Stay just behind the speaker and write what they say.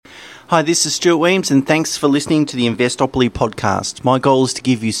Hi, this is Stuart Williams, and thanks for listening to the Investopoly podcast. My goal is to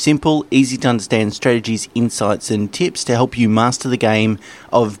give you simple, easy to understand strategies, insights, and tips to help you master the game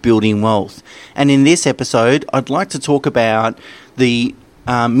of building wealth. And in this episode, I'd like to talk about the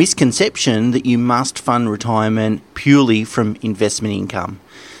misconception that you must fund retirement purely from investment income.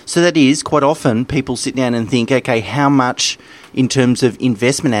 So that is, quite often people sit down and think, okay, how much in terms of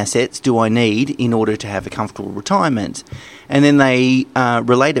investment assets do I need in order to have a comfortable retirement? And then they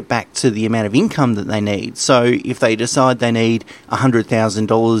relate it back to the amount of income that they need. So if they decide they need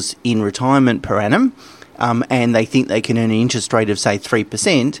 $100,000 in retirement per annum, and they think they can earn an interest rate of, say,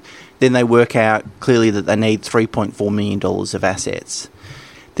 3%, then they work out clearly that they need $3.4 million of assets.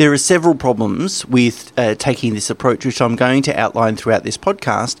 There are several problems with taking this approach, which I'm going to outline throughout this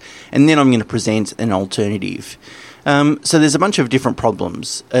podcast, and then I'm going to present an alternative. So there's a bunch of different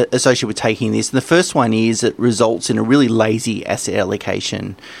problems associated with taking this. And the first one is it results in a really lazy asset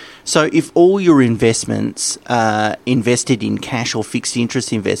allocation. So if all your investments are invested in cash or fixed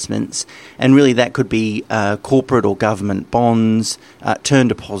interest investments, and really that could be corporate or government bonds, term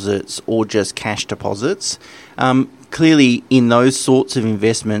deposits, or just cash deposits, clearly, in those sorts of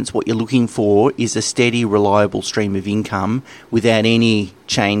investments, what you're looking for is a steady, reliable stream of income without any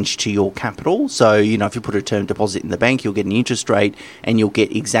change to your capital. So, if you put a term deposit in the bank, you'll get an interest rate and you'll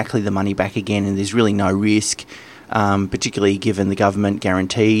get exactly the money back again, and there's really no risk, particularly given the government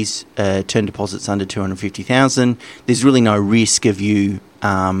guarantees term deposits under $250,000. There's really no risk of you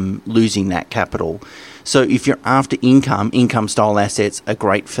losing that capital. So if you're after income-style assets are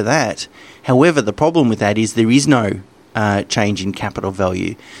great for that. However, the problem with that is there is no change in capital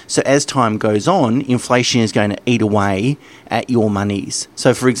value. So as time goes on, inflation is going to eat away at your monies.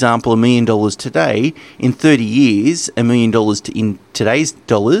 So for example, $1 million today, in 30 years, $1 million in today's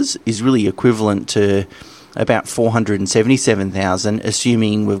dollars is really equivalent to about $477,000,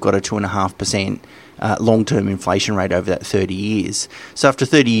 assuming we've got a 2.5% long-term inflation rate over that 30 years. So after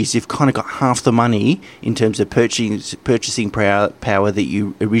 30 years, you've kind of got half the money in terms of purchasing power that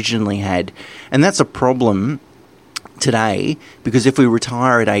you originally had. And that's a problem today, because if we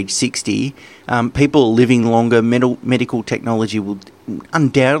retire at age 60, people living longer, medical technology will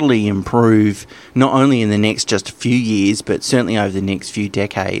undoubtedly improve, not only in the next just a few years, but certainly over the next few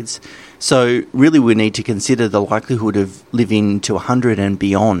decades. So really we need to consider the likelihood of living to 100 and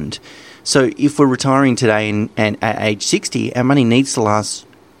beyond. So if we're retiring today and at age 60, our money needs to last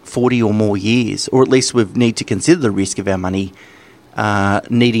 40 or more years, or at least we need to consider the risk of our money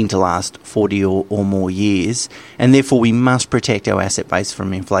needing to last 40 or more years, and therefore we must protect our asset base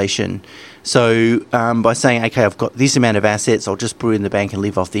from inflation. So by saying, okay, I've got this amount of assets, I'll just put it in the bank and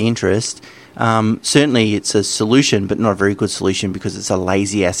live off the interest, certainly it's a solution, but not a very good solution, because it's a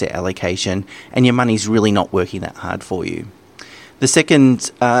lazy asset allocation and your money's really not working that hard for you. The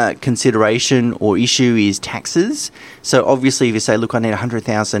second consideration or issue is taxes. So obviously if you say, look, I need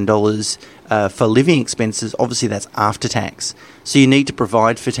 $100,000 for living expenses, obviously that's after tax. So you need to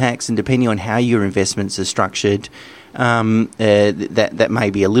provide for tax, and depending on how your investments are structured, that may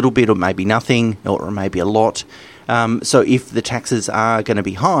be a little bit or maybe nothing, or maybe a lot. So if the taxes are going to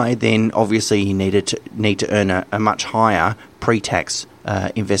be high, then obviously you need to earn a much higher pre-tax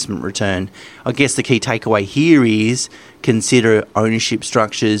investment return. I guess the key takeaway here is consider ownership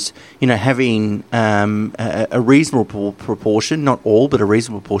structures. Having a reasonable proportion, not all, but a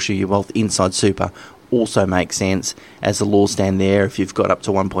reasonable portion of your wealth inside super also makes sense. As the laws stand there, if you've got up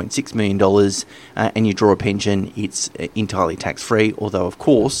to $1.6 million and you draw a pension, it's entirely tax-free, although of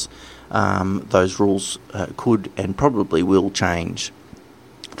course those rules could and probably will change.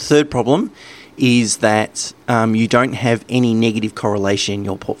 The third problem is that you don't have any negative correlation in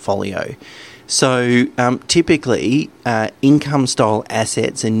your portfolio. So typically, income-style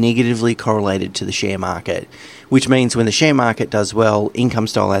assets are negatively correlated to the share market, which means when the share market does well,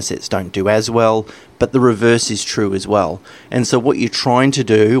 income-style assets don't do as well, but the reverse is true as well. And so what you're trying to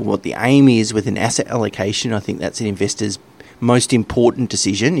do, what the aim is with an asset allocation, I think that's an investor's most important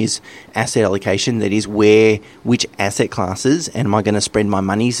decision, is asset allocation. That is, which asset classes am I going to spread my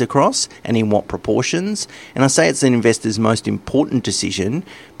monies across, and in what proportions. And I say it's an investor's most important decision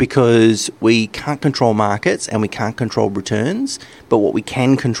because we can't control markets and we can't control returns, but what we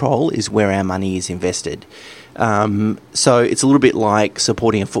can control is where our money is invested. So it's a little bit like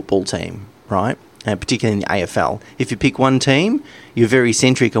supporting a football team, right? Particularly in the AFL. If you pick one team, you're very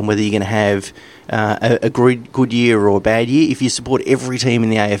centric on whether you're going to have a good year or a bad year. If you support every team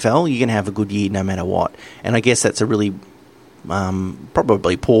in the AFL, you're going to have a good year no matter what. And I guess that's a really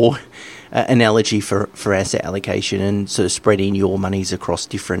probably poor analogy for asset allocation and sort of spreading your monies across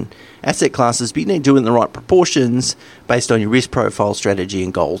different asset classes, but you need to do it in the right proportions based on your risk profile, strategy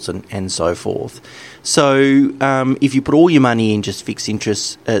and goals and so forth. So if you put all your money in just fixed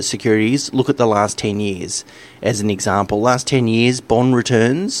interest securities, look at the last 10 years as an example. Last 10 years, bond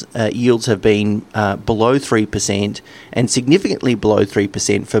returns, yields have been below 3% and significantly below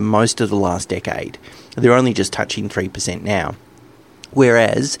 3% for most of the last decade. They're only just touching 3% now.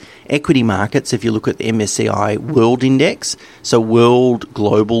 Whereas equity markets, if you look at the MSCI World Index, so World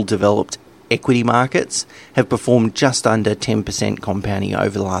Global Developed Equity Markets, have performed just under 10% compounding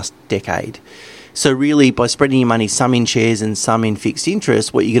over the last decade. So really, by spreading your money some in shares and some in fixed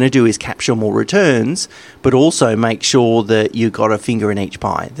interest, what you're going to do is capture more returns, but also make sure that you've got a finger in each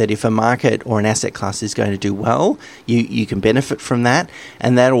pie, that if a market or an asset class is going to do well, you can benefit from that,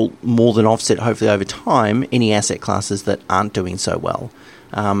 and that'll more than offset, hopefully over time, any asset classes that aren't doing so well.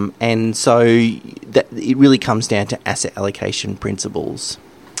 And so that it really comes down to asset allocation principles.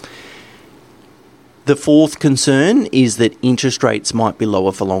 The fourth concern is that interest rates might be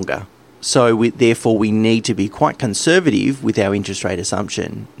lower for longer. So therefore, we need to be quite conservative with our interest rate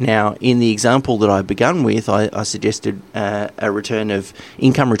assumption. Now, in the example that I begun with, I suggested a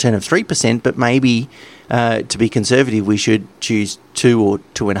income return of 3%, but maybe to be conservative, we should choose 2 or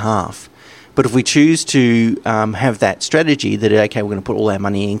 2.5. But if we choose to have that strategy that, okay, we're going to put all our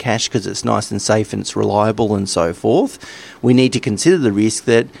money in cash because it's nice and safe and it's reliable and so forth, we need to consider the risk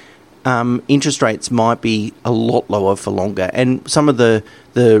that interest rates might be a lot lower for longer. And some of the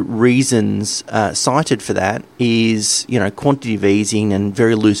reasons cited for that is, quantitative easing and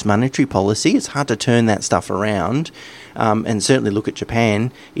very loose monetary policy. It's hard to turn that stuff around. And certainly look at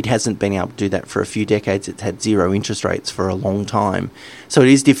Japan. It hasn't been able to do that for a few decades. It's had zero interest rates for a long time. So it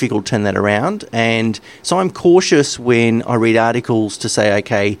is difficult to turn that around. And so I'm cautious when I read articles to say,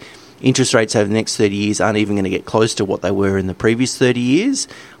 okay, interest rates over the next 30 years aren't even going to get close to what they were in the previous 30 years.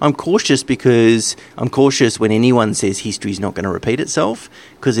 I'm cautious because I'm cautious when anyone says history is not going to repeat itself,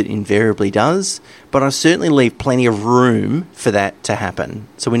 because it invariably does. But I certainly leave plenty of room for that to happen.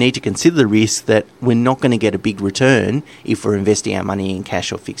 So we need to consider the risk that we're not going to get a big return if we're investing our money in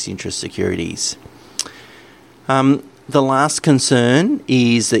cash or fixed interest securities. The last concern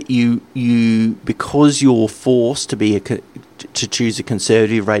is that you because you're forced to choose a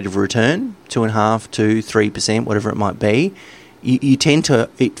conservative rate of return, 2.5% to 3%, whatever it might be,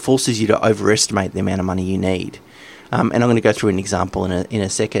 it forces you to overestimate the amount of money you need. And I'm going to go through an example in a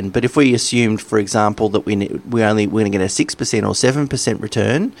second. But if we assumed, for example, that we're going to get a 6% or 7%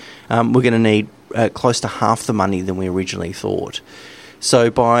 return, we're going to need close to half the money than we originally thought.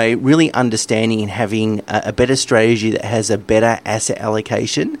 So by really understanding and having a better strategy that has a better asset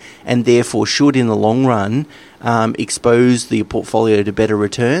allocation and therefore should in the long run expose the portfolio to better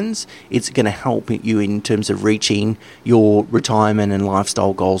returns, it's going to help you in terms of reaching your retirement and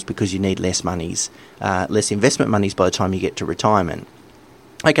lifestyle goals, because you need less investment monies by the time you get to retirement.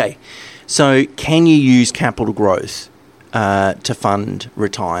 Okay, so can you use capital growth to fund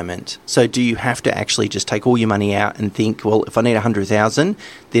retirement? So do you have to actually just take all your money out and think, well, if I need $100,000,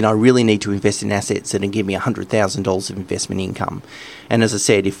 then I really need to invest in assets that give me $100,000 of investment income? And as I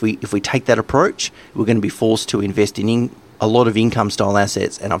said, if we take that approach, we're going to be forced to invest in a lot of income style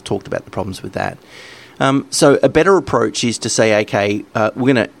assets, and I've talked about the problems with that. So a better approach is to say, okay,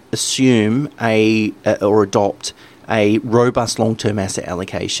 we're going to assume or adopt a robust long-term asset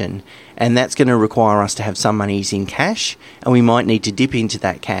allocation, and that's going to require us to have some monies in cash, and we might need to dip into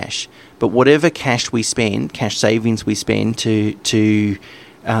that cash. But whatever cash savings we spend to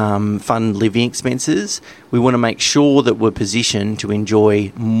fund living expenses, we want to make sure that we're positioned to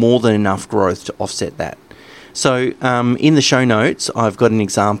enjoy more than enough growth to offset that. So in the show notes, I've got an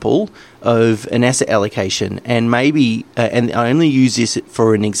example of an asset allocation, and maybe, and I only use this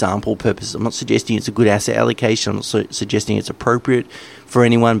for an example purpose. I'm not suggesting it's a good asset allocation. I'm not suggesting it's appropriate for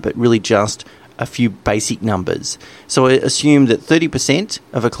anyone, but really just a few basic numbers. So I assume that 30%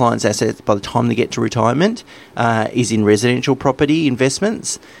 of a client's assets by the time they get to retirement is in residential property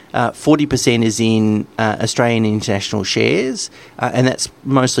investments, 40% is in Australian and international shares, and that's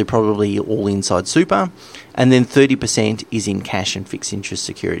mostly probably all inside super, and then 30% is in cash and fixed interest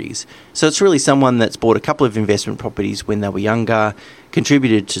securities. So it's really someone that's bought a couple of investment properties when they were younger,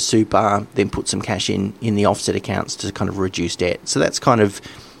 contributed to super, then put some cash in the offset accounts to kind of reduce debt. So that's kind of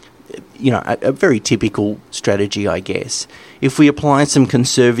a very typical strategy, I guess. If we apply some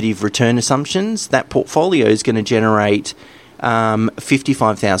conservative return assumptions, that portfolio is going to generate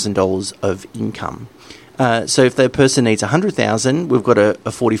 $55,000 of income. So if the person needs $100,000, we've got a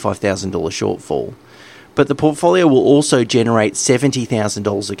 $45,000 shortfall. But the portfolio will also generate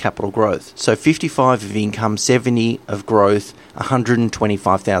 $70,000 of capital growth. So 55 of income, 70 of growth,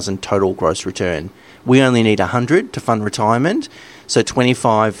 125,000 total gross return. We only need 100 to fund retirement, so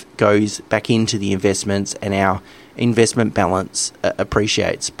 25 goes back into the investments and our investment balance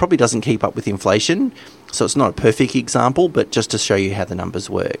appreciates. Probably doesn't keep up with inflation, so it's not a perfect example, but just to show you how the numbers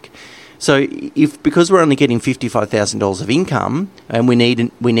work. So because we're only getting $55,000 of income and we need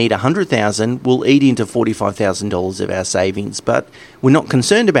 $100,000, we'll eat into $45,000 of our savings. But we're not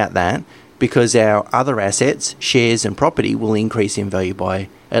concerned about that because our other assets, shares and property, will increase in value by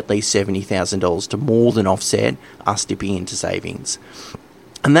at least $70,000 to more than offset us dipping into savings.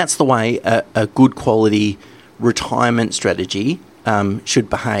 And that's the way a good quality retirement strategy should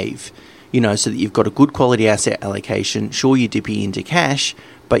behave. So that you've got a good quality asset allocation. Sure, you're dipping into cash,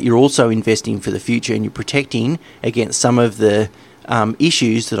 but you're also investing for the future and you're protecting against some of the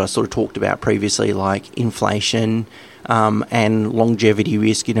issues that I sort of talked about previously, like inflation and longevity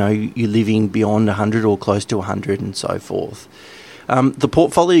risk. You're living beyond 100 or close to 100 and so forth. The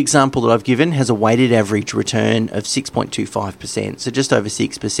portfolio example that I've given has a weighted average return of 6.25%, so just over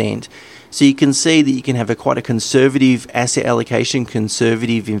 6%. So you can see that you can have quite a conservative asset allocation,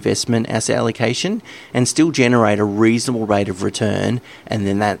 conservative investment asset allocation, and still generate a reasonable rate of return, and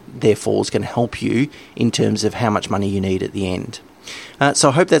then that therefore is going to help you in terms of how much money you need at the end. So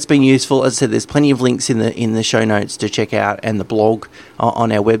I hope that's been useful. As I said, there's plenty of links in the show notes to check out and the blog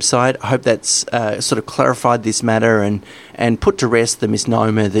on our website. I hope that's sort of clarified this matter and put to rest the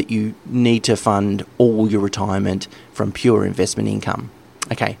misnomer that you need to fund all your retirement from pure investment income.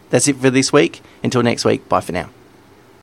 Okay, that's it for this week. Until next week, bye for now.